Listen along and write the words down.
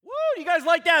You guys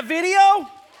like that video?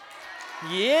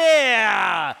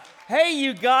 Yeah. Hey,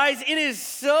 you guys, it is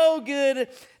so good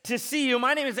to see you.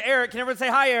 My name is Eric. Can everyone say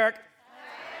hi, Eric?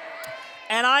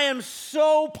 And I am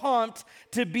so pumped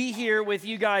to be here with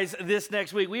you guys this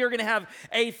next week. We are going to have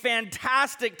a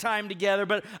fantastic time together,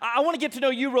 but I want to get to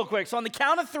know you real quick. So on the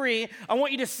count of 3, I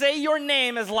want you to say your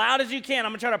name as loud as you can.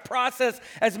 I'm going to try to process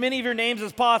as many of your names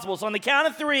as possible. So on the count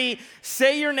of 3,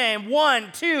 say your name.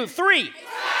 1, 2, 3.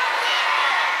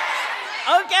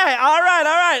 Okay, all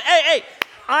right. Hey.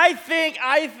 I think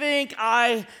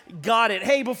I got it.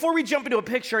 Hey, before we jump into a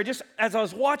picture, as I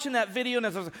was watching that video and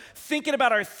as I was thinking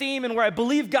about our theme and where I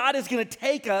believe God is going to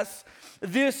take us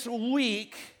this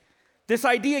week, this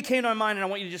idea came to my mind, and I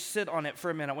want you to just sit on it for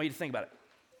a minute. I want you to think about it.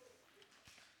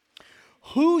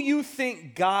 Who you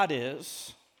think God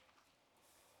is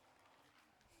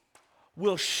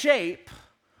will shape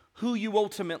who you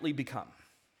ultimately become.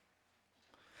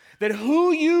 That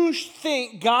who you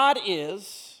think God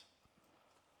is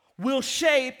will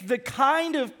shape the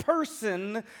kind of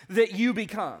person that you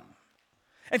become.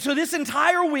 And so this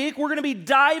entire week, we're going to be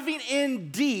diving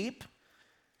in deep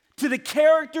to the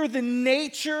character, the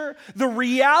nature, the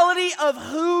reality of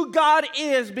who God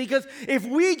is, because if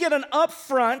we get an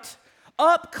upfront,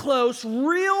 up close,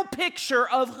 real picture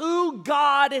of who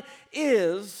God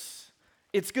is,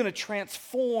 it's going to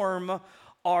transform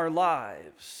our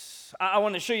lives. I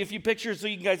want to show you a few pictures so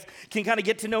you guys can kind of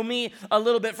get to know me a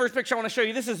little bit. First picture I want to show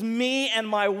you, this is me and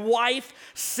my wife,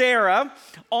 Sarah,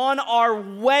 on our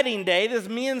wedding day. This is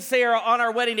me and Sarah on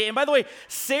our wedding day. And by the way,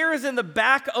 Sarah's in the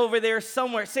back over there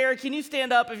somewhere. Sarah, can you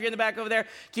stand up if you're in the back over there?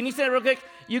 Can you stand up real quick?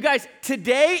 You guys,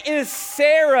 today is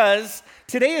Sarah's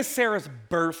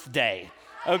birthday,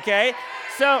 okay?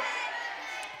 So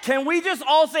can we just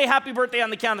all say happy birthday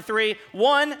on the count of 3?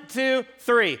 1, 2,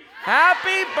 3.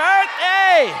 Happy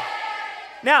birthday!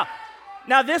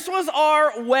 Now this was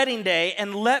our wedding day,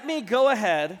 and let me go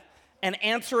ahead and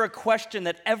answer a question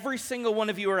that every single one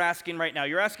of you are asking right now.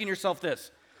 You're asking yourself this: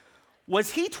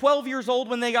 was he 12 years old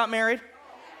when they got married?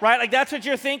 Right? Like that's what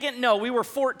you're thinking? No, we were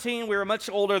 14. We were much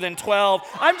older than 12.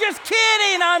 I'm just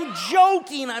kidding. I'm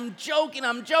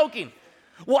joking.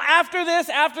 Well, after this,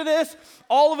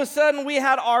 all of a sudden we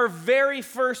had our very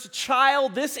first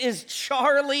child. This is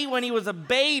Charlie when he was a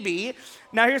baby.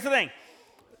 Now, here's the thing.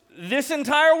 This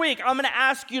entire week, I'm going to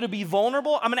ask you to be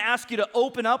vulnerable. I'm going to ask you to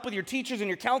open up with your teachers and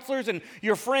your counselors and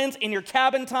your friends in your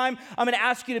cabin time. I'm going to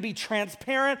ask you to be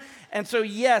transparent. And so,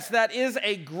 yes, that is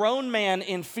a grown man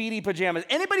in feety pajamas.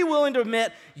 Anybody willing to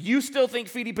admit you still think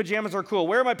feety pajamas are cool?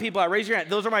 Where are my people at? Raise your hand.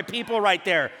 Those are my people right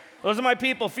there. Those are my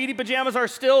people. Feety pajamas are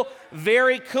still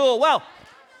very cool. Well,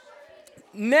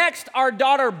 next, our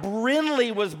daughter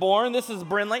Brinley was born. This is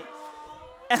Brinley.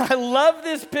 And I love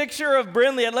this picture of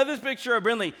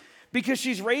Brinley. Because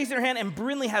she's raised her hand, and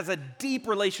Brinley has a deep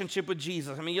relationship with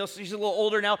Jesus. I mean, you'll see she's a little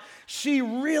older now. She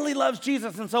really loves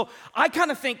Jesus. And so I kind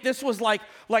of think this was like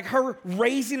her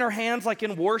raising her hands like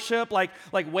in worship, like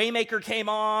Waymaker came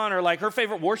on, or like her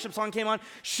favorite worship song came on.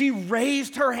 She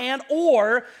raised her hand,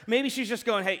 or maybe she's just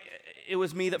going, hey, it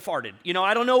was me that farted. You know,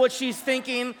 I don't know what she's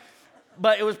thinking,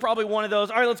 but it was probably one of those.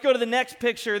 All right, let's go to the next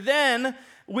picture. Then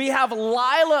we have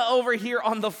Lila over here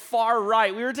on the far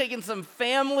right. We were taking some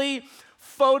family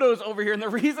photos over here, and the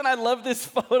reason I love this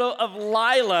photo of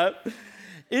Lila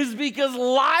is because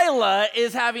Lila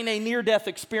is having a near-death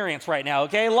experience right now,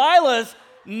 okay? Lila's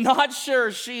not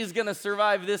sure she's going to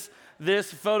survive this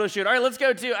photo shoot. All right, let's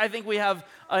go to, I think we have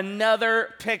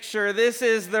another picture. This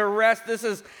is the rest. This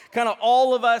is kind of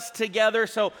all of us together.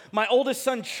 So my oldest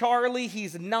son, Charlie,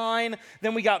 he's 9.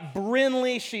 Then we got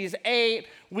Brinley, she's 8.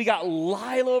 We got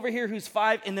Lila over here, who's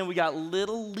 5. And then we got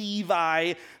little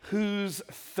Levi, who's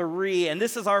 3. And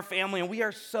this is our family, and we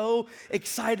are so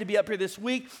excited to be up here this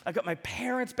week. I've got my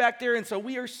parents back there, and so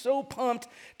we are so pumped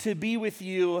to be with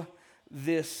you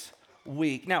this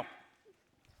week. Now,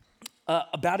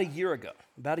 about a year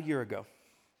ago,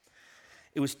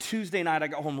 it was Tuesday night. I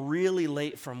got home really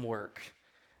late from work.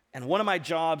 And one of my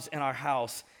jobs in our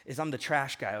house is I'm the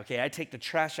trash guy, okay? I take the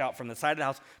trash out from the side of the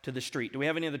house to the street. Do we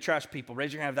have any of the trash people?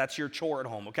 Raise your hand if that's your chore at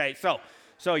home, okay? So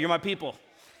you're my people.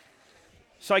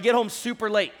 So I get home super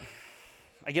late.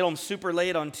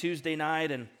 On Tuesday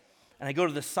night, and I go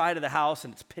to the side of the house,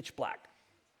 and it's pitch black.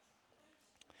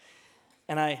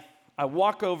 And I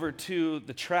walk over to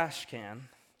the trash can,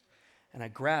 and I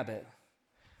grab it,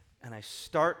 and I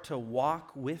start to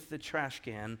walk with the trash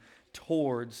can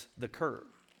towards the curb.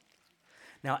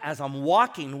 Now, as I'm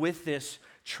walking with this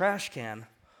trash can,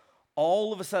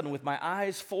 all of a sudden, with my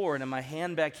eyes forward and my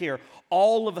hand back here,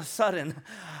 all of a sudden,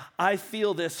 I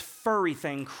feel this furry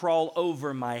thing crawl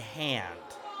over my hand.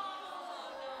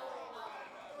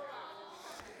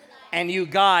 And you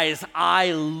guys,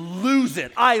 I lose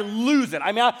it. I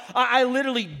mean, I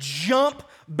literally jump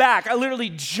back.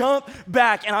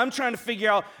 And I'm trying to figure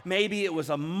out, maybe it was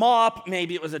a mop,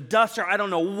 maybe it was a duster. I don't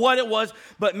know what it was,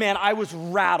 but man, I was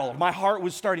rattled. My heart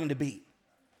was starting to beat.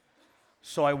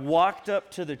 So I walked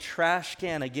up to the trash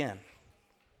can again,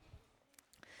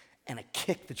 and I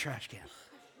kicked the trash can.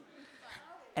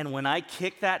 And when I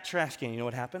kicked that trash can, you know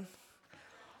what happened?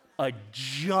 A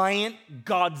giant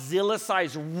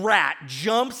Godzilla-sized rat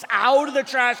jumps out of the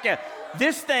trash can.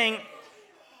 This thing,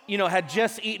 had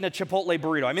just eaten a Chipotle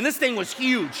burrito. I mean, this thing was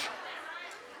huge.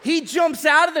 He jumps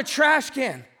out of the trash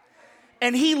can,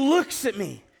 and he looks at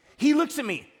me,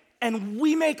 and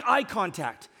we make eye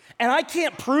contact. And I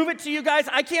can't prove it to you guys.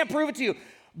 I can't prove it to you.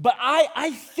 But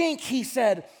I think he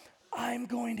said, "I'm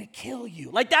going to kill you."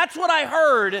 Like, that's what I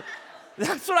heard.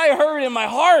 That's what I heard in my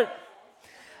heart.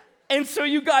 And so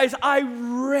you guys, I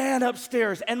ran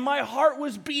upstairs, and my heart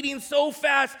was beating so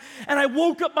fast, and I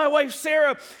woke up my wife,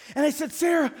 Sarah, and I said,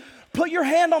 "Sarah, put your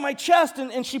hand on my chest."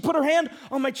 And she put her hand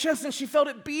on my chest, and she felt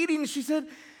it beating, and she said,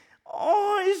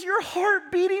 "Oh, is your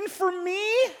heart beating for me?"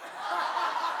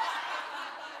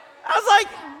 I was like,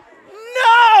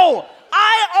 "No,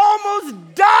 I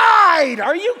almost died.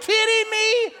 Are you kidding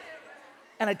me?"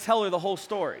 And I tell her the whole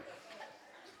story.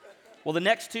 Well, the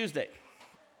next Tuesday,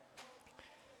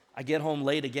 I get home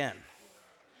late again,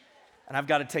 and I've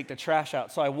got to take the trash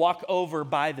out. So I walk over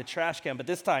by the trash can, but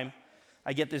this time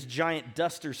I get this giant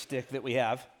duster stick that we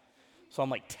have, so I'm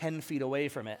like 10 feet away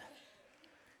from it,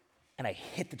 and I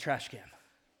hit the trash can.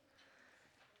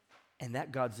 And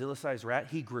that Godzilla-sized rat,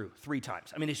 he grew 3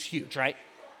 times. I mean, it's huge, right?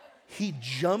 He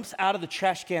jumps out of the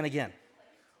trash can again.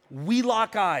 We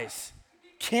lock eyes.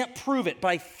 Can't prove it, but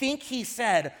I think he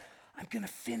said, "I'm going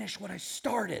to finish what I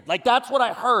started." Like, that's what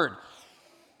I heard.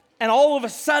 And all of a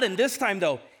sudden, this time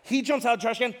though, he jumps out of the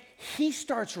trash can. He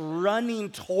starts running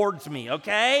towards me,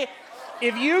 okay?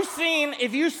 If you've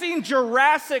seen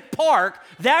Jurassic Park,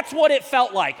 that's what it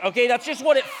felt like, okay? That's just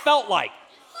what it felt like.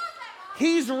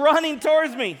 He's running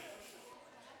towards me.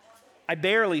 I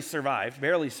barely survived.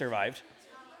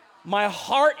 My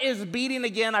heart is beating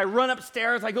again. I run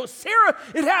upstairs. I go, "Sarah,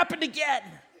 it happened again."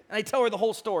 And I tell her the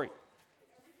whole story.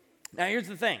 Now, here's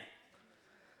the thing.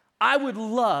 I would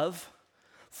love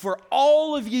for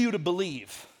all of you to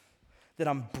believe that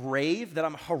I'm brave, that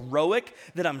I'm heroic,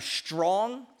 that I'm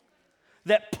strong,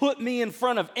 that put me in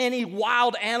front of any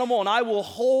wild animal and I will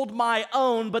hold my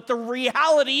own. But the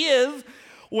reality is,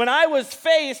 when I was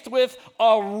faced with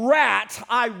a rat,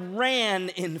 I ran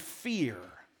in fear.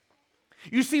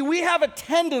 You see, we have a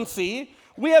tendency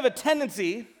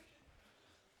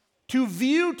to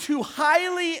view too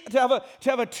highly, to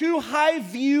have a too high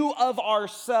view of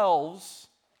ourselves,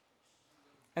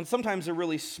 and sometimes a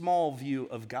really small view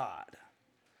of God.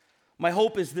 My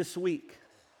hope is this week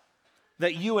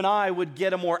that you and I would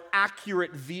get a more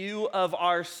accurate view of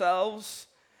ourselves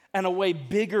and a way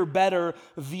bigger, better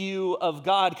view of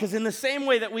God. Because in the same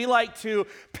way that we like to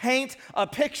paint a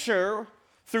picture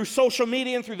through social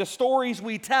media and through the stories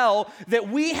we tell, that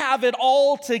we have it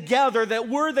all together, that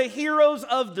we're the heroes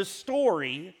of the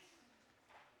story,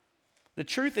 the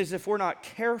truth is, if we're not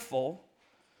careful,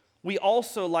 we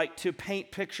also like to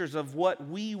paint pictures of what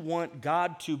we want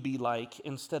God to be like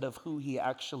instead of who he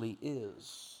actually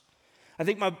is. I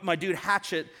think my dude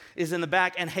Hatchet is in the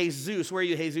back, and Jesus, where are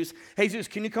you, Jesus? Jesus,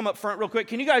 can you come up front real quick?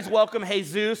 Can you guys welcome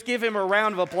Jesus? Give him a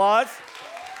round of applause.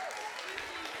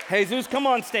 Jesus, come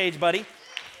on stage, buddy.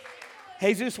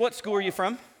 Jesus, what school are you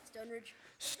from?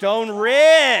 Stone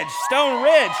Ridge. All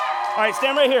right,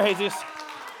 stand right here, Jesus.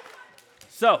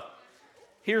 So,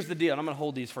 here's the deal, and I'm going to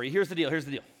hold these for you. Here's the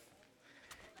deal.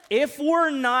 If we're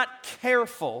not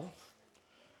careful,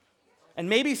 and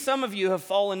maybe some of you have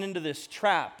fallen into this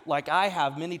trap like I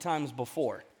have many times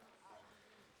before.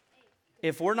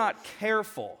 If we're not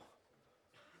careful,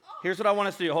 here's what I want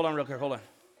us to do. Hold on real quick,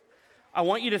 I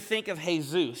want you to think of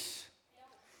Jesus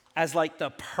as like the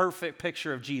perfect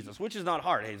picture of Jesus, which is not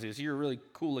hard, Jesus. You're a really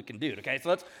cool looking dude, okay?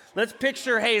 So let's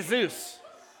picture Jesus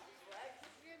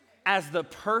as the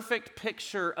perfect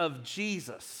picture of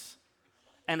Jesus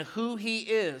and who he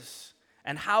is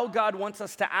and how God wants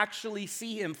us to actually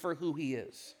see him for who he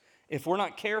is. If we're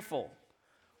not careful,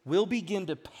 we'll begin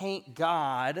to paint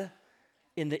God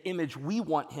in the image we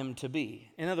want him to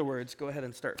be. In other words, go ahead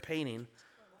and start painting.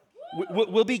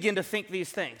 We'll begin to think these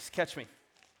things. Catch me.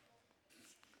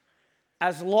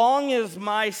 As long as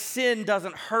my sin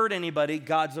doesn't hurt anybody,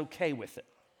 God's okay with it.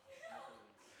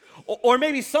 Or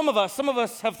maybe some of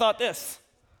us have thought this.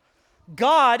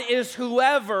 God is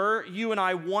whoever you and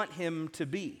I want him to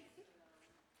be.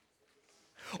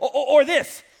 Or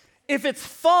this, if it's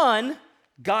fun,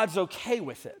 God's okay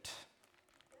with it.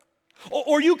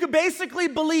 Or you could basically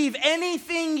believe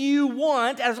anything you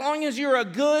want as long as you're a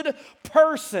good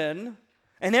person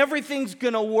and everything's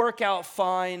going to work out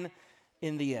fine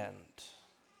in the end.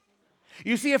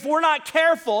 You see, if we're not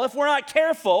careful,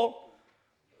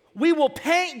 we will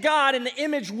paint God in the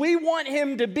image we want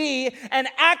him to be and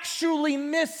actually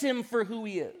miss him for who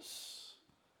he is.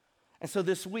 And so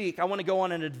this week, I want to go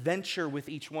on an adventure with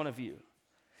each one of you.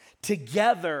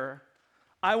 Together,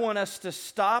 I want us to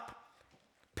stop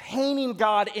painting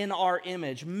God in our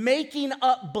image, making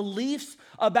up beliefs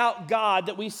about God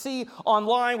that we see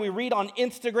online, we read on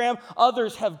Instagram,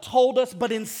 others have told us,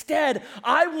 but instead,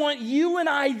 I want you and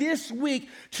I this week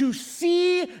to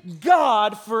see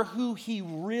God for who he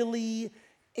really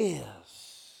is.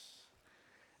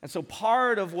 And so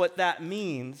part of what that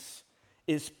means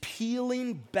is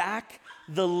peeling back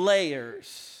the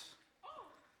layers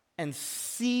and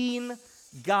seeing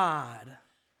God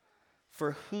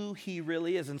for who he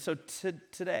really is. And so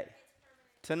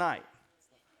tonight,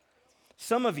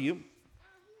 some of you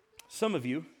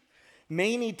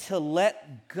may need to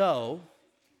let go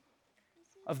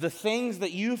of the things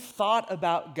that you've thought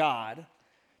about God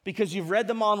because you've read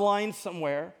them online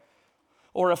somewhere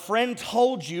or a friend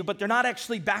told you, but they're not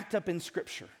actually backed up in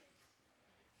Scripture.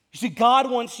 You see, God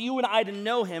wants you and I to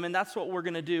know him, and that's what we're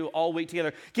going to do all week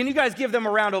together. Can you guys give them a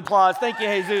round of applause? Thank you,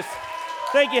 Jesus.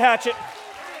 Thank you, Hatchet.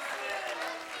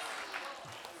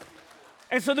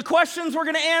 And so the questions we're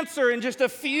going to answer in just a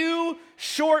few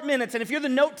short minutes. And if you're the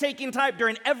note-taking type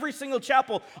during every single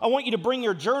chapel, I want you to bring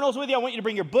your journals with you. I want you to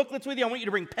bring your booklets with you. I want you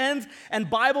to bring pens and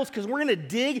Bibles because we're going to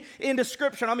dig into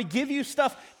Scripture. And I'm going to give you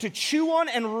stuff to chew on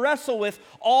and wrestle with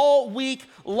all week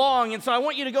long. And so I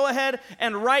want you to go ahead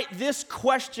and write this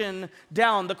question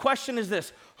down. The question is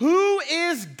this: who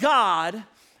is God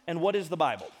and what is the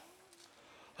Bible?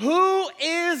 Who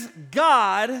is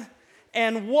God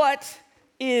and what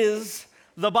is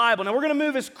the Bible? Now, we're going to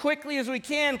move as quickly as we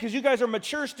can because you guys are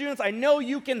mature students. I know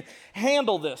you can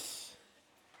handle this.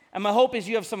 And my hope is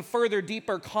you have some further,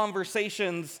 deeper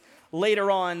conversations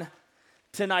later on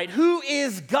tonight. Who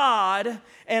is God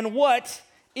and what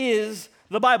is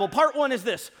the Bible? Part one is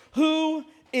this: who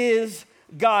is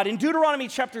God? In Deuteronomy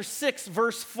chapter 6,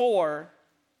 verse 4,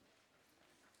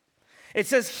 it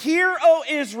says, "Hear, O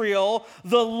Israel,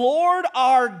 the Lord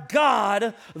our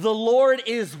God, the Lord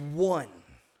is one."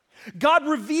 God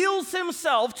reveals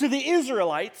himself to the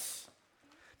Israelites,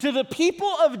 to the people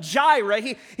of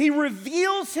Jireh. He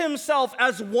reveals himself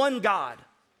as one God.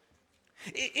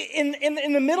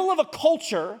 In the middle of a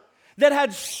culture that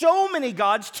had so many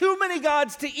gods, too many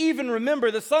gods to even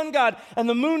remember, the sun god and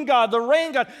the moon god, the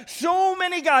rain god, so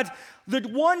many gods, the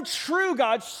one true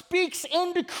God speaks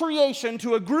into creation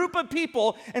to a group of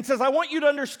people and says, I want you to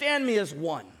understand me as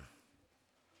one.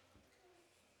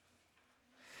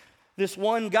 This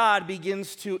one God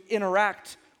begins to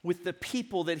interact with the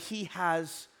people that he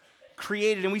has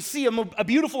created. And we see a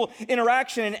beautiful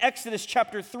interaction in Exodus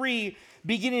chapter 3,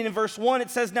 beginning in verse 1.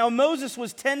 It says, "Now Moses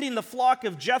was tending the flock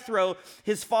of Jethro,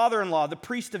 his father-in-law, the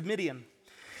priest of Midian.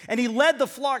 And he led the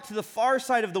flock to the far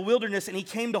side of the wilderness, and he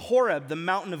came to Horeb, the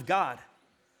mountain of God.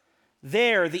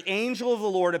 There, the angel of the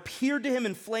Lord appeared to him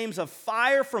in flames of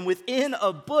fire from within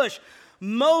a bush.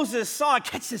 Moses saw,"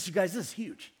 catch this, you guys, this is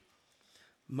huge.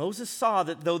 Moses saw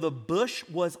that though the bush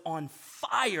was on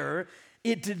fire,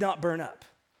 it did not burn up.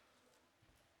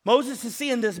 Moses is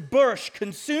seeing this bush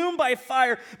consumed by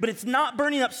fire, but it's not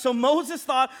burning up. So Moses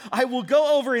thought, I will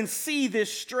go over and see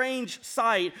this strange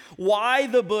sight, why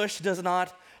the bush does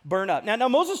not burn up. Now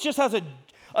Moses just has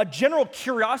a general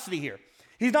curiosity here.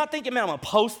 He's not thinking, man, I'm going to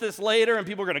post this later and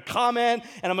people are going to comment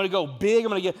and I'm going to go big.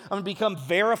 I'm going to become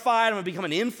verified. I'm going to become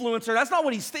an influencer. That's not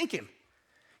what he's thinking.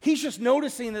 He's just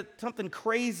noticing that something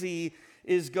crazy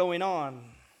is going on.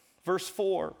 Verse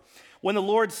 4, when the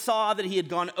Lord saw that he had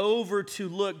gone over to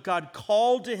look, God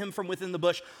called to him from within the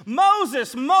bush,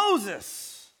 "Moses,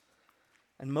 Moses!"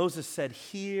 And Moses said,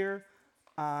 "Here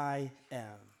I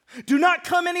am." "Do not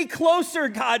come any closer,"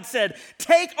 God said.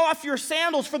 "Take off your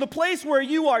sandals, for the place where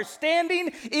you are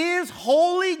standing is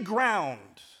holy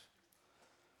ground."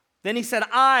 Then he said,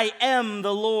 "I am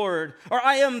the Lord," or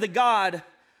 "I am the God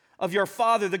of your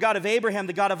father, the God of Abraham,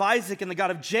 the God of Isaac, and the God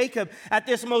of Jacob." At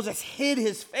this, Moses hid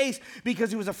his face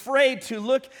because he was afraid to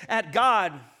look at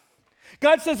God.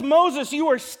 God says, "Moses, you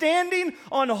are standing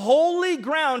on holy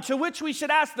ground," to which we should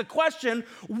ask the question,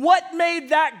 what made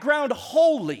that ground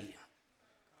holy?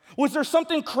 Was there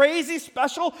something crazy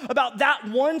special about that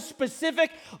one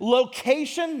specific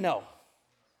location? No.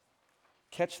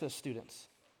 Catch this, students.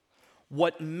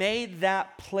 What made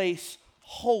that place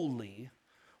holy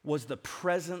was the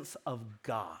presence of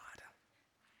God.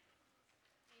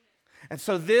 And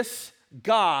so this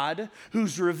God,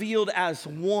 who's revealed as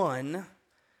one,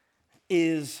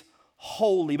 is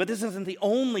holy. But this isn't the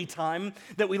only time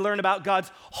that we learn about God's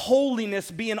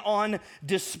holiness being on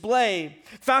display.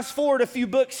 Fast forward a few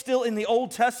books still in the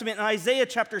Old Testament. In Isaiah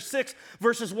chapter 6,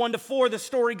 verses 1 to 4, the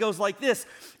story goes like this.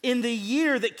 In the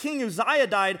year that King Uzziah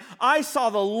died, I saw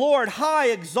the Lord high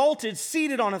exalted,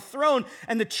 seated on a throne,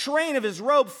 and the train of his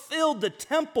robe filled the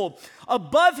temple.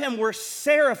 Above him were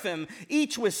seraphim,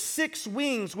 each with 6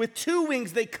 wings. With 2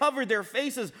 wings they covered their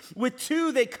faces, with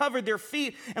 2 they covered their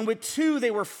feet, and with 2 they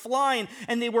were flying,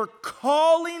 and they were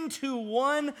calling to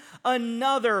one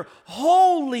another,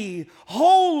 Holy,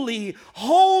 holy,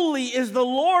 holy is the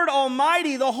Lord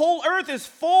Almighty. The whole earth is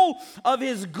full of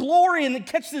his glory. And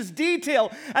catch this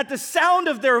detail. At the sound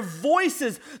of their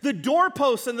voices, the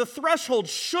doorposts and the threshold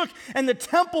shook, and the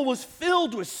temple was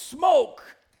filled with smoke.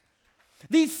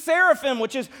 These seraphim,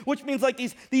 which means like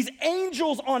these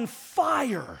angels on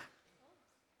fire,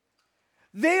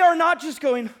 they are not just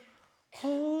going,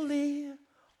 holy,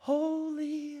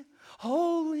 holy,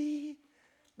 holy.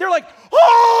 They're like,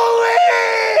 holy!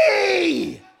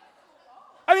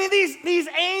 I mean, these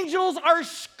angels are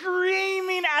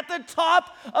screaming at the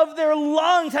top of their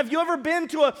lungs. Have you ever been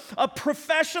to a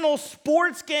professional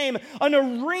sports game, an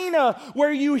arena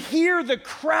where you hear the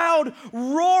crowd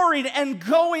roaring and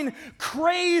going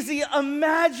crazy?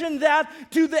 Imagine that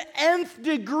to the nth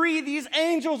degree. These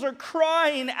angels are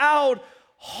crying out,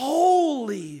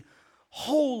 holy,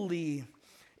 holy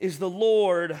is the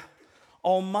Lord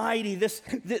Almighty.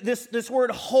 This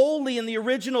word holy in the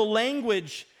original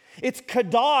language, it's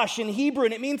kadosh in Hebrew,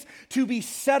 and it means to be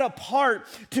set apart,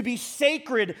 to be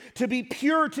sacred, to be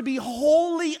pure, to be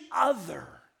wholly other.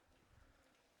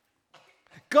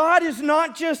 God is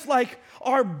not just like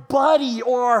our buddy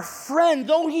or our friend,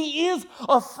 though he is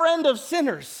a friend of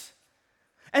sinners.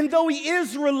 And though he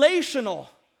is relational,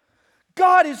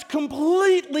 God is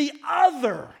completely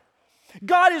other.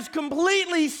 God is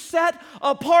completely set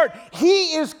apart.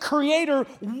 He is creator.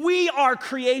 We are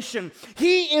creation.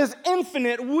 He is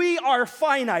infinite. We are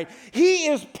finite. He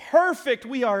is perfect.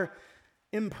 We are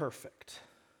imperfect.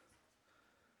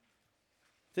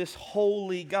 This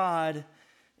holy God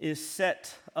is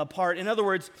set apart. In other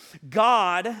words,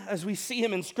 God, as we see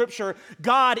him in Scripture,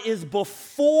 God is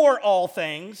before all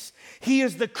things. He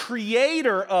is the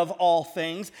creator of all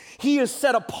things. He is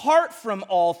set apart from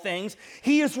all things.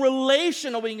 He is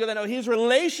relational. We can go that. He is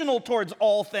relational towards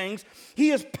all things.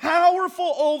 He is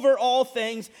powerful over all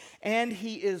things, and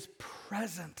he is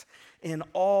present in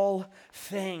all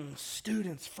things.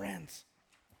 Students, friends,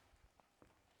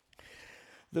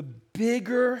 the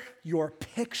bigger your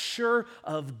picture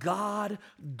of God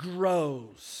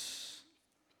grows,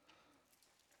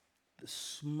 the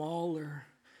smaller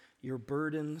your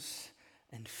burdens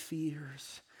and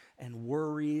fears and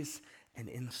worries and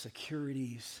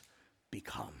insecurities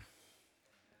become.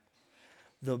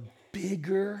 The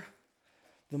bigger,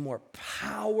 the more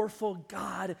powerful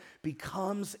God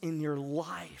becomes in your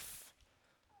life,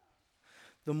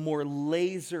 the more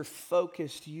laser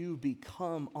focused you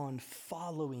become on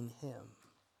following him.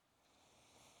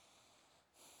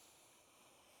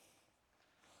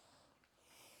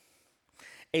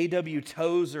 A.W.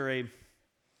 Tozer, a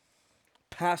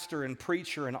pastor and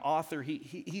preacher and author,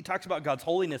 he talks about God's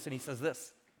holiness, and he says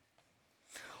this: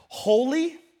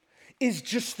 holy is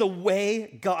just the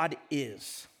way God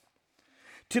is.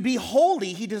 To be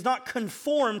holy, he does not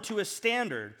conform to a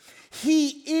standard. He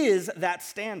is that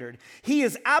standard. He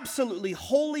is absolutely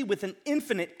holy with an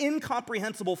infinite,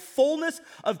 incomprehensible fullness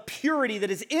of purity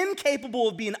that is incapable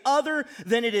of being other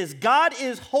than it is. God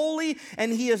is holy,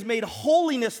 and he has made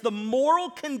holiness the moral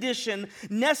condition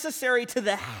necessary to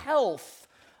the health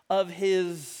of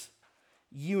his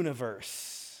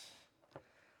universe.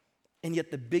 And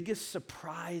yet the biggest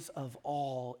surprise of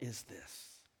all is this: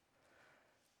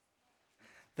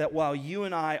 that while you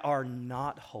and I are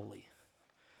not holy,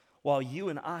 while you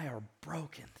and I are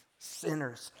broken,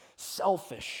 sinners,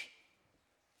 selfish,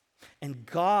 and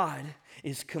God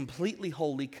is completely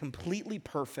holy, completely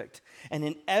perfect, and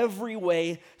in every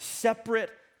way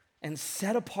separate and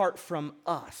set apart from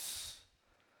us.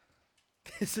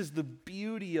 This is the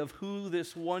beauty of who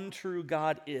this one true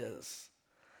God is.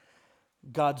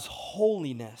 God's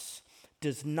holiness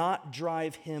does not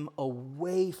drive him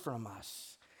away from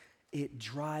us. It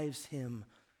drives him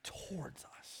towards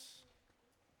us.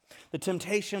 The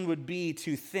temptation would be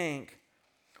to think,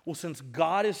 well, since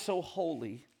God is so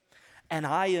holy and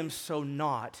I am so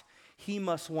not, he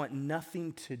must want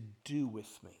nothing to do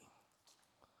with me.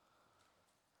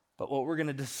 But what we're going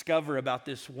to discover about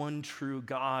this one true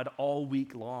God all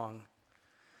week long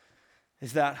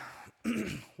is that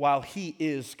while he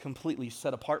is completely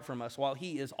set apart from us, while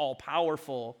he is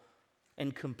all-powerful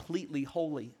and completely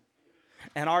holy,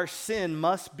 and our sin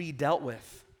must be dealt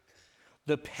with,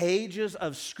 the pages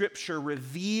of Scripture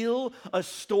reveal a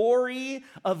story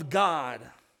of God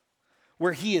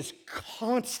where he is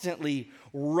constantly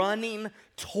running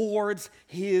towards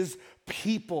his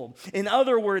people. In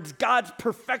other words, God's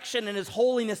perfection and his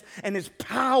holiness and his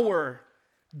power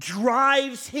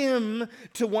drives him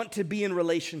to want to be in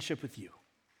relationship with you.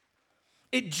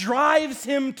 It drives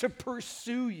him to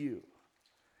pursue you.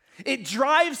 It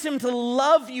drives him to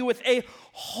love you with a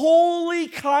holy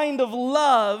kind of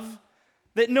love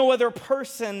that no other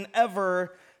person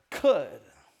ever could.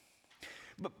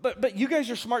 But you guys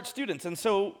are smart students, and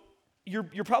so you're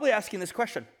probably asking this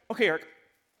question. Okay, Eric,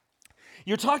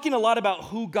 you're talking a lot about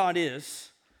who God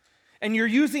is, and you're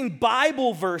using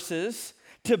Bible verses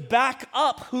to back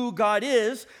up who God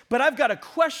is, but I've got a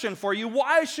question for you.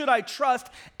 Why should I trust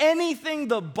anything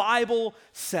the Bible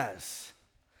says?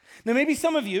 Now, maybe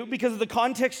some of you, because of the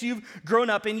context you've grown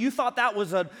up in, you thought that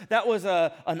was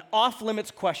an off-limits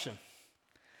question.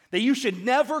 That you should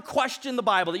never question the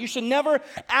Bible, that you should never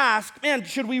ask, man,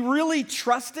 should we really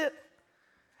trust it?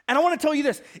 And I want to tell you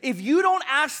this, if you don't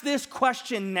ask this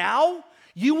question now,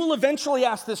 you will eventually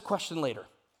ask this question later.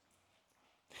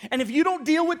 And if you don't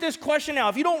deal with this question now,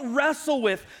 if you don't wrestle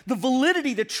with the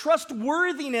validity, the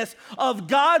trustworthiness of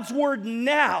God's word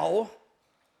now,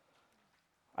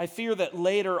 I fear that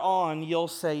later on you'll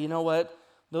say, you know what,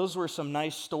 those were some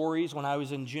nice stories when I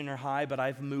was in junior high, but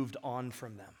I've moved on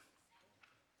from them.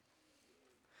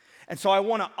 And so I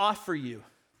want to offer you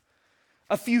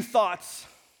a few thoughts,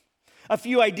 a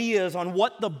few ideas on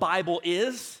what the Bible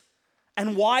is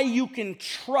and why you can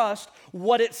trust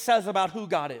what it says about who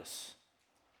God is.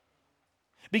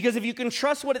 Because if you can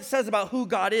trust what it says about who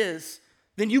God is,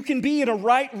 then you can be in a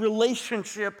right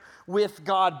relationship with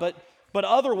God. But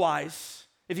otherwise,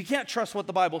 if you can't trust what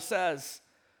the Bible says,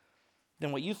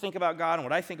 then what you think about God and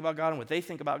what I think about God and what they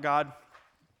think about God,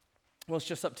 well, it's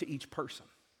just up to each person.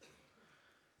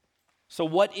 So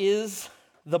what is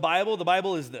the Bible? The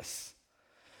Bible is this.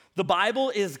 The Bible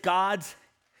is God's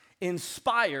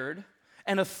inspired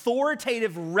and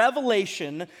authoritative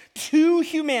revelation to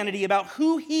humanity about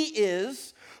who he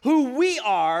is, who we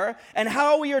are, and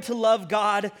how we are to love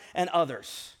God and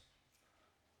others.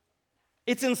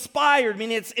 It's inspired,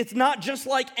 meaning it's not just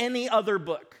like any other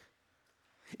book.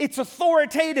 It's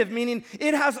authoritative, meaning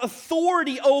it has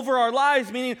authority over our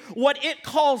lives, meaning what it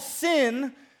calls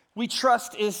sin, we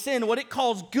trust is sin. What it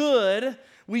calls good,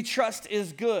 we trust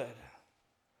is good.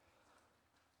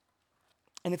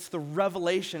 And it's the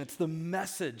revelation, it's the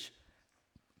message.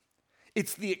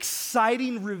 It's the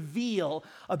exciting reveal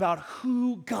about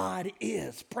who God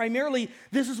is. Primarily,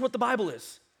 this is what the Bible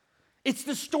is. It's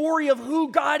the story of who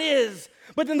God is.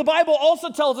 But then the Bible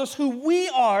also tells us who we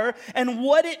are and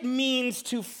what it means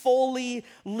to fully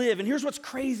live. And here's what's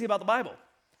crazy about the Bible.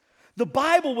 The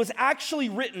Bible was actually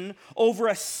written over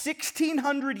a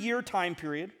 1,600-year time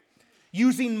period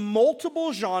using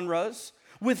multiple genres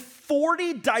with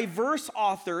 40 diverse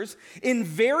authors in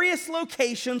various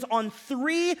locations on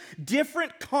 3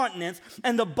 different continents,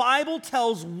 and the Bible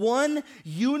tells one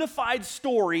unified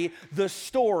story, the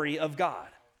story of God.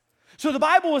 So the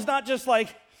Bible was not just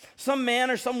like some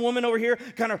man or some woman over here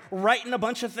kind of writing a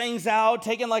bunch of things out,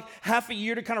 taking like half a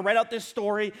year to kind of write out this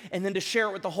story and then to share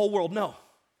it with the whole world. No.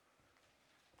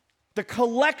 The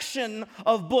collection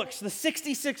of books, the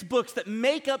 66 books that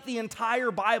make up the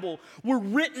entire Bible, were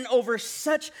written over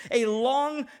such a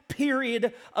long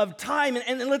period of time.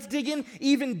 And let's dig in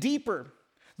even deeper.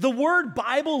 The word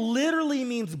Bible literally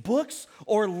means books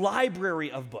or library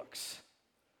of books.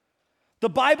 The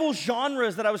Bible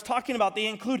genres that I was talking about, they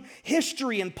include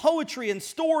history and poetry and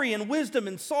story and wisdom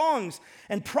and songs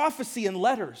and prophecy and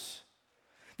letters.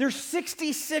 There's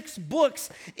 66 books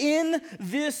in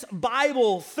this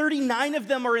Bible. 39 of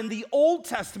them are in the Old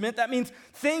Testament. That means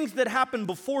things that happened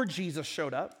before Jesus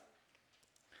showed up.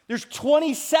 There's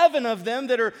 27 of them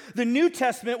that are the New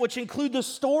Testament, which include the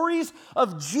stories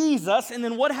of Jesus and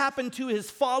then what happened to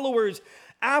his followers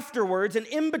afterwards. And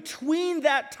in between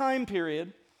that time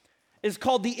period is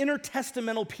called the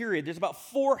intertestamental period. There's about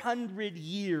 400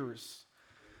 years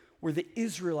where the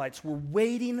Israelites were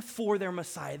waiting for their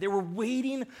Messiah. They were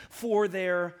waiting for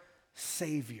their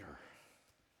Savior.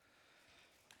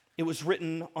 It was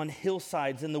written on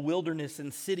hillsides, in the wilderness,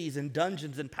 in cities, in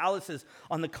dungeons, and palaces,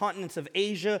 on the continents of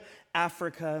Asia,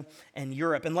 Africa, and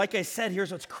Europe. And like I said,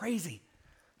 here's what's crazy.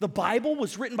 The Bible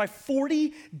was written by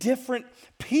 40 different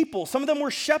people. Some of them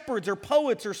were shepherds or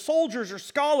poets or soldiers or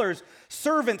scholars,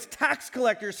 servants, tax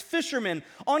collectors, fishermen,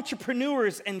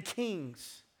 entrepreneurs, and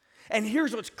kings. And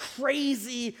here's what's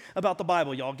crazy about the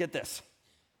Bible, y'all. Get this.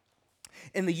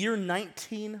 In the year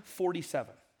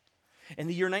 1947,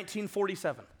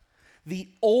 the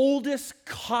oldest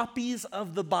copies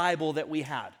of the Bible that we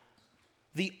had,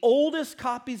 the oldest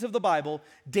copies of the Bible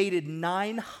dated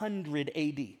 900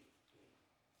 AD.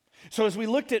 So as we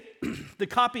looked at the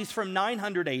copies from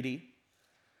 900 AD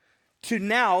to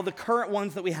now, the current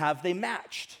ones that we have, they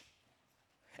matched.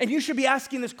 And you should be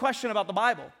asking this question about the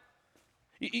Bible.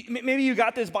 Maybe you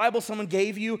got this Bible, someone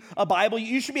gave you a Bible.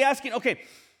 You should be asking, okay,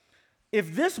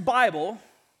 if this Bible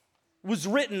was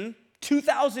written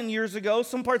 2,000 years ago,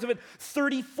 some parts of it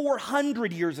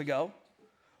 3,400 years ago,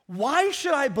 why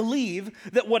should I believe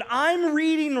that what I'm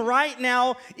reading right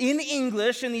now in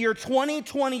English in the year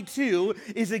 2022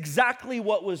 is exactly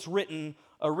what was written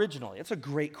originally? It's a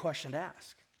great question to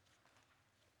ask.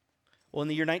 Well, in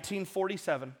the year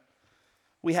 1947,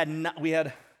 we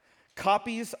had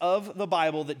copies of the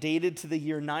Bible that dated to the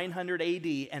year 900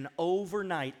 AD, and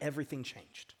overnight, everything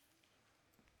changed.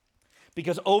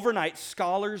 Because overnight,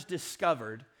 scholars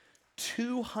discovered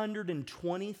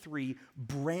 223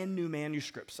 brand new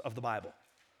manuscripts of the Bible.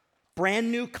 Brand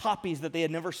new copies that they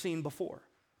had never seen before.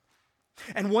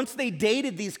 And once they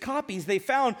dated these copies, they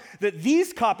found that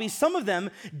these copies, some of them,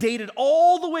 dated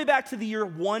all the way back to the year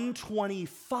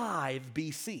 125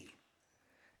 BC.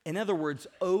 In other words,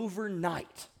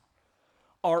 overnight,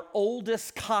 our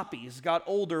oldest copies got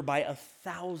older by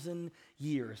 1,000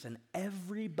 years, and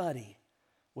everybody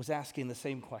was asking the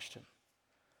same question.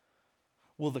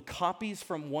 Will the copies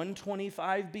from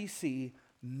 125 BC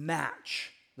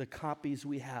match the copies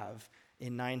we have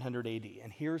in 900 AD?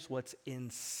 And here's what's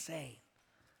insane.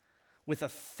 With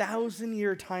a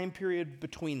 1,000-year time period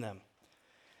between them,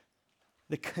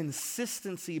 the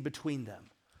consistency between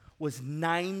them was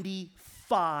 95%.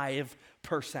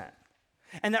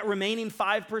 And that remaining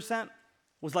 5%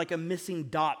 was like a missing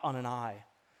dot on an I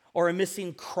or a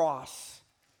missing cross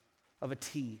of a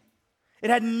T. It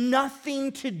had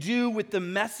nothing to do with the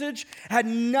message, had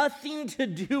nothing to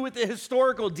do with the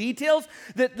historical details,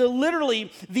 that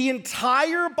literally the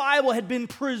entire Bible had been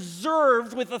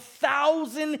preserved with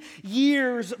 1,000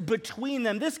 years between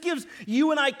them. This gives you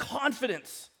and I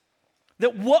confidence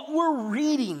that what we're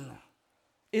reading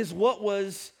is what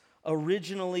was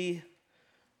originally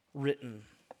written.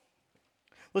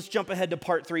 Let's jump ahead to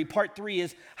part 3. Part 3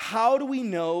 is, how do we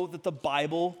know that the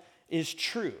Bible is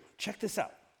true? Check this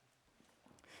out.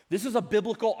 This is a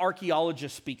biblical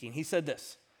archaeologist speaking. He said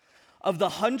this: of the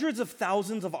hundreds of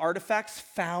thousands of artifacts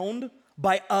found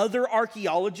by other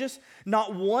archaeologists,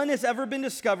 not one has ever been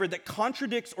discovered that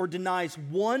contradicts or denies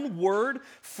one word,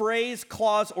 phrase,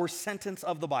 clause, or sentence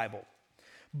of the Bible,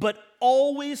 but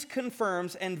always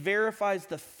confirms and verifies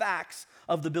the facts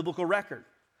of the biblical record.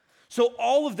 So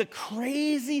all of the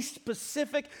crazy,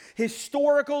 specific,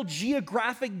 historical,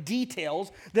 geographic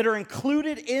details that are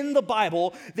included in the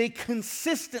Bible, they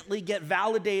consistently get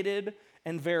validated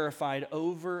and verified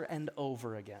over and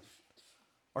over again.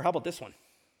 Or how about this one?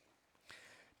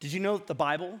 Did you know that the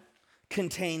Bible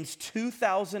contains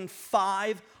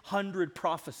 2,500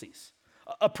 prophecies?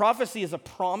 A prophecy is a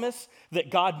promise that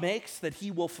God makes that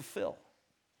he will fulfill.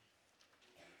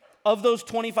 Of those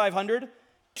 2,500,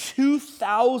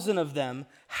 2,000 of them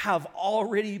have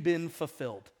already been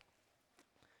fulfilled.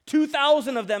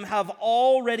 2,000 of them have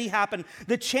already happened.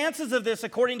 The chances of this,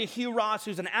 according to Hugh Ross,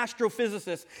 who's an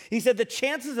astrophysicist, he said the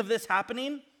chances of this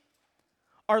happening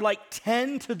are like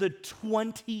 10 to the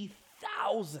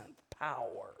 20,000th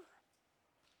power.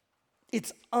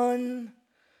 It's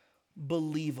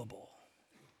unbelievable.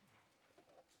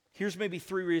 Here's maybe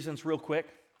 3 reasons real quick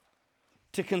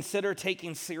to consider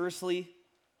taking seriously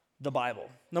the Bible.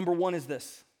 Number 1 is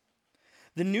this: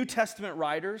 the New Testament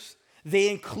writers, they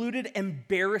included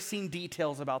embarrassing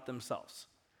details about themselves.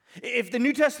 If the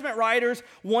New Testament writers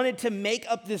wanted to make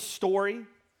up this story,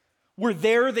 were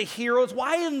they're the heroes,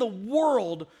 why in the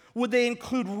world would they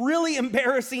include really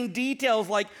embarrassing details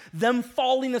like them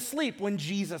falling asleep when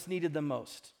Jesus needed them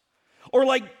most? Or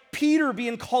like Peter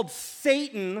being called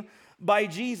Satan by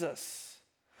Jesus?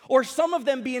 Or some of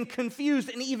them being confused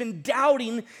and even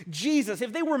doubting Jesus?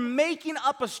 If they were making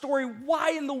up a story,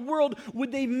 why in the world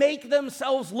would they make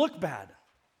themselves look bad?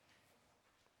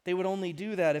 They would only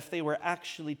do that if they were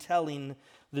actually telling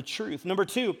the truth. Number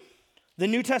 2, the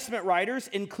New Testament writers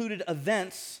included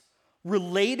events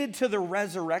related to the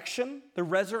resurrection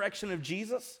of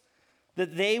Jesus,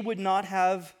 that they would not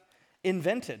have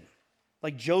invented.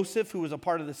 Like Joseph, who was a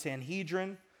part of the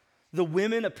Sanhedrin, the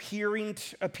women appearing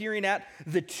at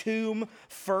the tomb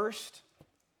first.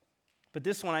 But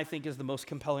this one I think is the most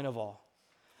compelling of all.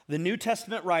 the New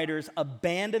Testament writers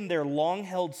abandoned their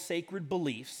long-held sacred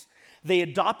beliefs. They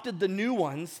adopted the new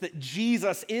ones, that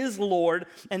Jesus is Lord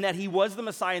and that he was the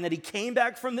Messiah and that he came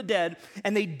back from the dead,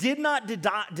 and they did not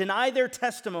deny their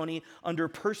testimony under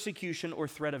persecution or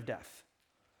threat of death.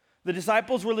 The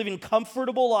disciples were living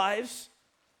comfortable lives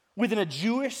within a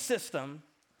Jewish system,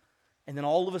 and then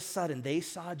all of a sudden they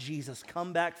saw Jesus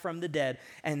come back from the dead,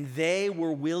 and they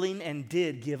were willing and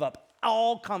did give up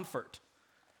all comfort.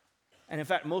 And in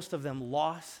fact, most of them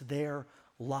lost their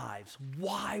lives.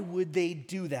 Why would they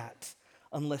do that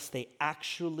unless they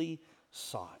actually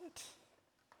saw it?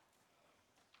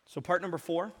 So part number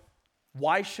 4,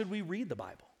 why should we read the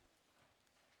Bible?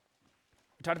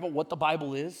 We talked about what the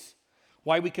Bible is,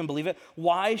 why we can believe it.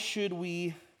 Why should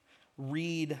we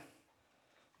read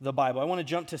the Bible? I want to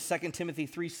jump to 2 Timothy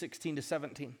 3:16 to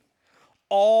 17.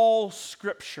 All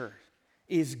Scripture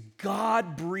is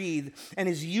God-breathed and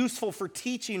is useful for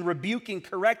teaching, rebuking,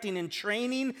 correcting, and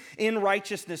training in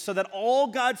righteousness, so that all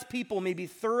God's people may be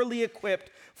thoroughly equipped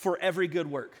for every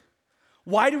good work.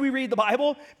 Why do we read the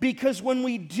Bible? Because when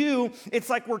we do, it's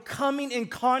like we're coming in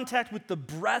contact with the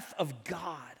breath of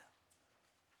God.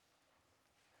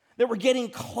 That we're getting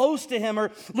close to him.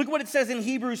 Or look what it says in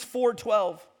Hebrews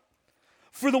 4:12.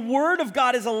 For the word of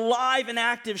God is alive and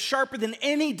active, sharper than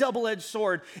any double-edged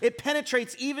sword. It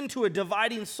penetrates even to a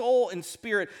dividing soul and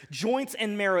spirit, joints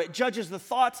and marrow. It judges the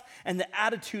thoughts and the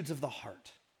attitudes of the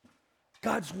heart.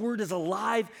 God's word is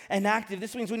alive and active.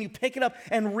 This means when you pick it up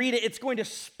and read it, it's going to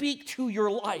speak to your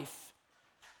life.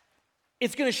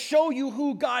 It's going to show you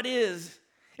who God is.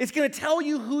 It's going to tell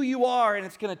you who you are, and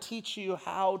it's going to teach you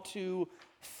how to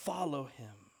follow him.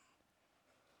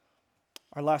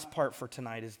 Our last part for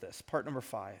tonight is this, part number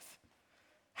 5.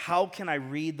 How can I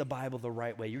read the Bible the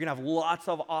right way? You're going to have lots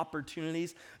of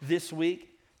opportunities this week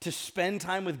to spend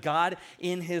time with God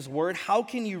in his word. How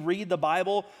can you read the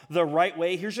Bible the right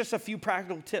way? Here's just a few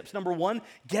practical tips. Number 1,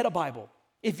 get a Bible.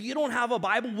 If you don't have a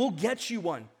Bible, we'll get you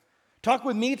one. Talk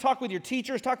with me, talk with your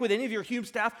teachers, talk with any of your Hume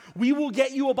staff. We will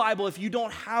get you a Bible if you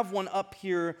don't have one up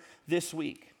here this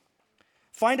week.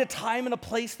 Find a time and a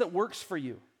place that works for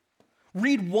you.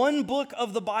 Read one book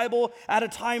of the Bible at a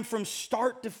time from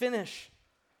start to finish.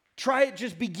 Try it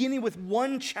just beginning with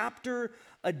one chapter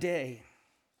a day.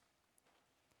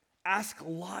 Ask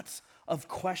lots of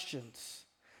questions.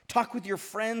 Talk with your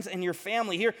friends and your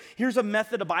family. Here's a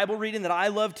method of Bible reading that I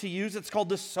love to use. It's called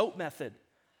the SOAP method.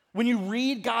 When you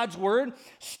read God's word,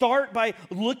 start by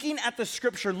looking at the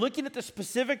scripture, looking at the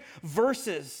specific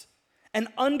verses, and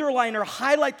underline or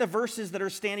highlight the verses that are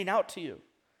standing out to you.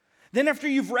 Then after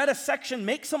you've read a section,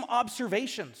 make some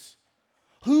observations.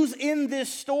 Who's in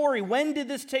this story? When did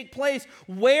this take place?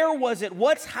 Where was it?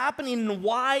 What's happening? And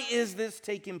why is this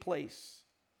taking place?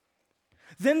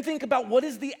 Then think about, what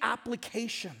is the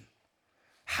application?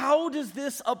 How does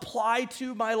this apply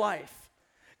to my life?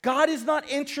 God is not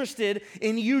interested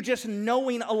in you just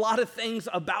knowing a lot of things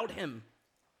about him.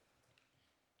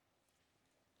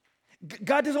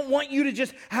 God doesn't want you to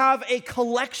just have a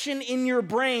collection in your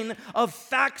brain of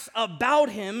facts about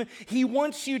him. He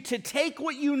wants you to take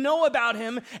what you know about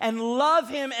him and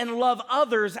love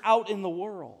others out in the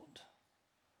world.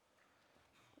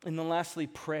 And then lastly,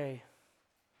 pray.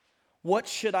 What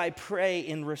should I pray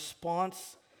in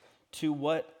response to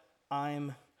what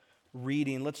I'm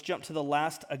reading? Let's jump to the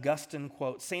last Augustine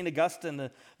quote. St. Augustine,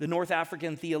 the North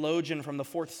African theologian from the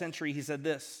 4th century, he said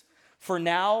this, "For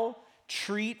now,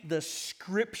 treat the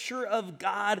scripture of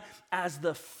God as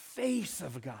the face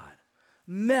of God.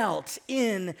 Melt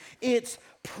in its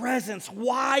presence."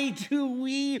 Why do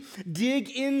we dig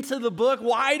into the book?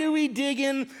 Why do we dig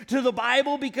into the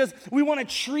Bible? Because we want to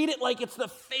treat it like it's the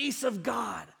face of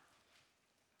God.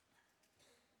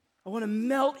 I want to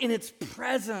melt in its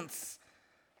presence.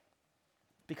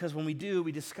 Because when we do,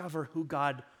 we discover who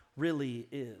God really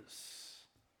is.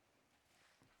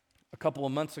 A couple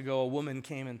of months ago,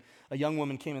 a young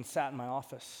woman came and sat in my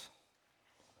office.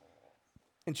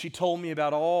 And she told me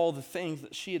about all the things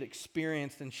that she had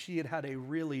experienced, and she had had a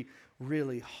really,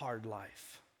 really hard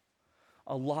life.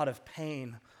 A lot of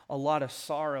pain, a lot of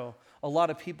sorrow, a lot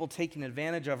of people taking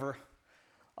advantage of her,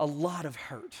 a lot of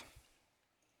hurt.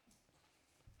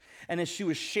 And as she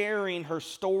was sharing her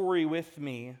story with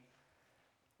me,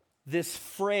 this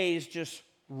phrase just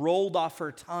rolled off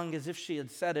her tongue as if she had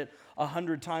said it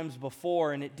 100 times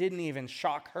before, and it didn't even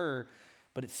shock her,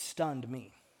 but it stunned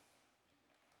me.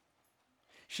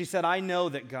 She said, "I know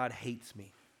that God hates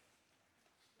me."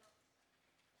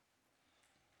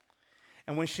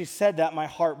 And when she said that, my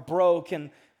heart broke,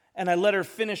 and I let her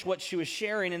finish what she was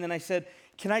sharing, and then I said,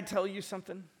 "Can I tell you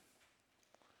something?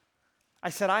 I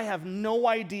said, I have no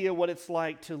idea what it's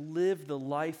like to live the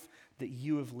life that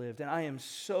you have lived. And I am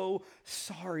so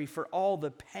sorry for all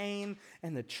the pain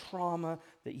and the trauma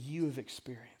that you have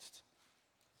experienced.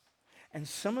 And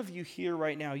some of you here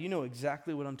right now, you know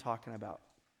exactly what I'm talking about.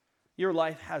 Your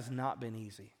life has not been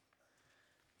easy.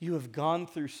 You have gone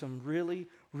through some really,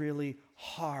 really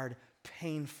hard,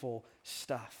 painful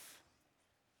stuff.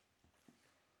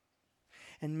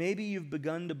 And maybe you've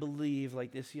begun to believe,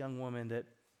 like this young woman, that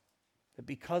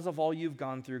because of all you've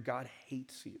gone through, God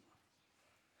hates you.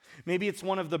 Maybe it's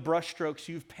one of the brushstrokes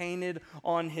you've painted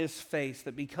on his face,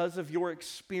 that because of your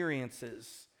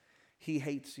experiences, he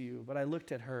hates you. But I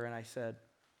looked at her and I said,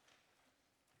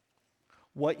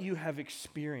 what you have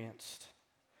experienced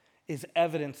is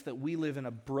evidence that we live in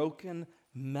a broken,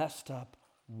 messed up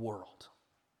world.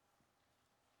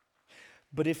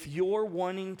 But if you're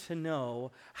wanting to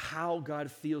know how God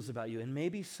feels about you, and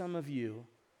maybe some of you,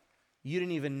 you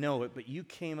didn't even know it, but you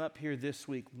came up here this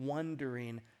week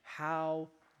wondering how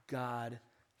God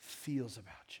feels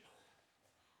about you.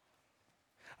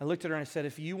 I looked at her and I said,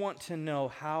 if you want to know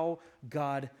how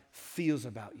God feels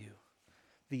about you,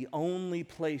 the only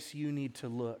place you need to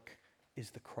look is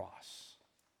the cross.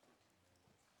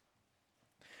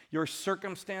 Your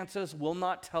circumstances will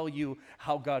not tell you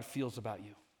how God feels about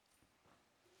you.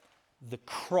 The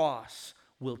cross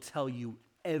will tell you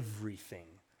everything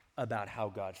about how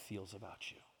God feels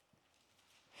about you.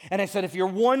 And I said, if you're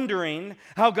wondering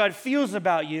how God feels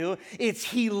about you, it's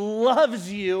he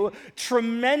loves you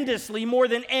tremendously more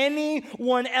than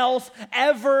anyone else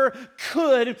ever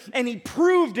could. And he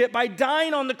proved it by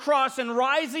dying on the cross and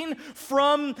rising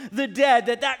from the dead.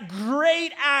 That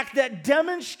great act, that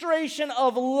demonstration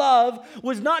of love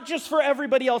was not just for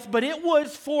everybody else, but it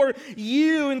was for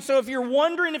you. And so if you're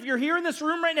wondering, if you're here in this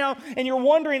room right now and you're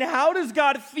wondering, how does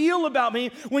God feel about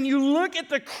me? When you look at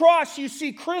the cross, you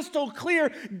see crystal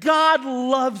clear, God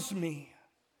loves me,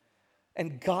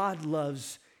 and God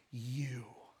loves you.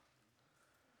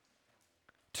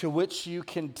 To which you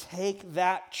can take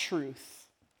that truth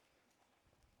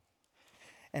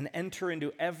and enter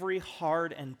into every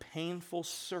hard and painful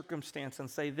circumstance and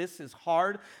say, this is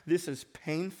hard, this is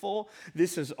painful,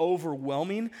 this is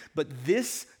overwhelming, but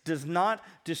this does not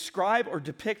describe or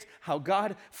depict how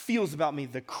God feels about me.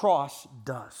 The cross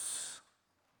does.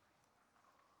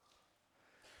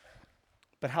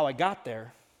 But how I got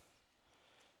there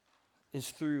is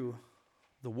through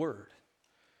the Word,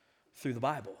 through the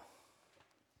Bible.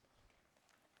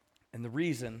 And the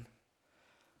reason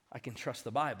I can trust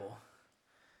the Bible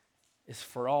is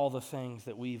for all the things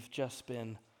that we've just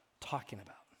been talking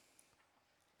about.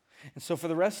 And so for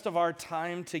the rest of our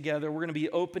time together, we're going to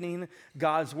be opening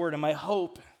God's Word. And my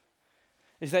hope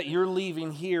is that you're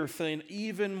leaving here feeling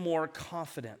even more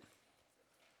confident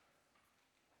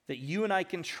that you and I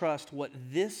can trust what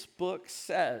this book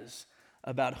says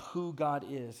about who God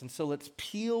is. And so let's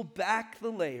peel back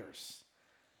the layers.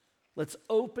 Let's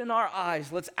open our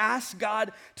eyes. Let's ask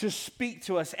God to speak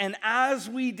to us. And as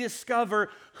we discover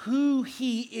who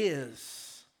he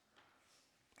is,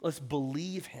 let's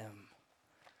believe him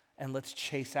and let's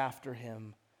chase after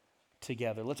him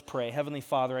together. Let's pray. Heavenly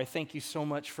Father, I thank you so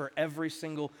much for every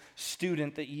single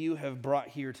student that you have brought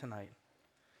here tonight.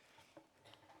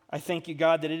 I thank you,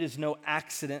 God, that it is no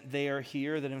accident they are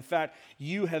here, that in fact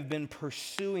you have been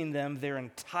pursuing them their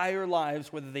entire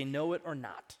lives, whether they know it or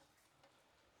not.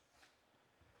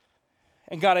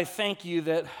 And God, I thank you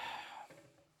that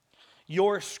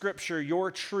your scripture, your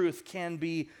truth can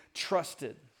be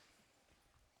trusted.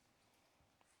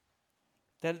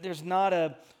 That there's not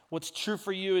a what's true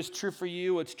for you is true for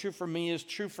you, what's true for me is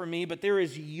true for me, but there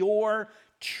is your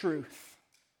truth.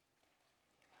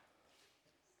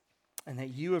 And that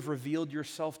you have revealed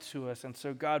yourself to us. And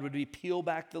so, God, would we peel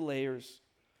back the layers?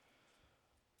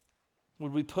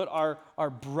 Would we put our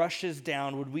brushes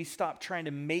down? Would we stop trying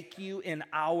to make you in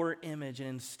our image? And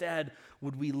instead,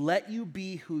 would we let you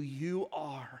be who you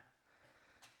are?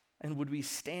 And would we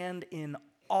stand in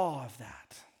awe of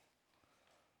that?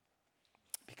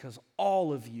 Because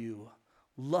all of you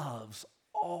loves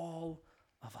all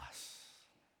of us.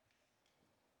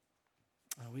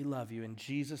 And we love you. In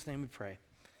Jesus' name we pray.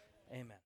 Amen.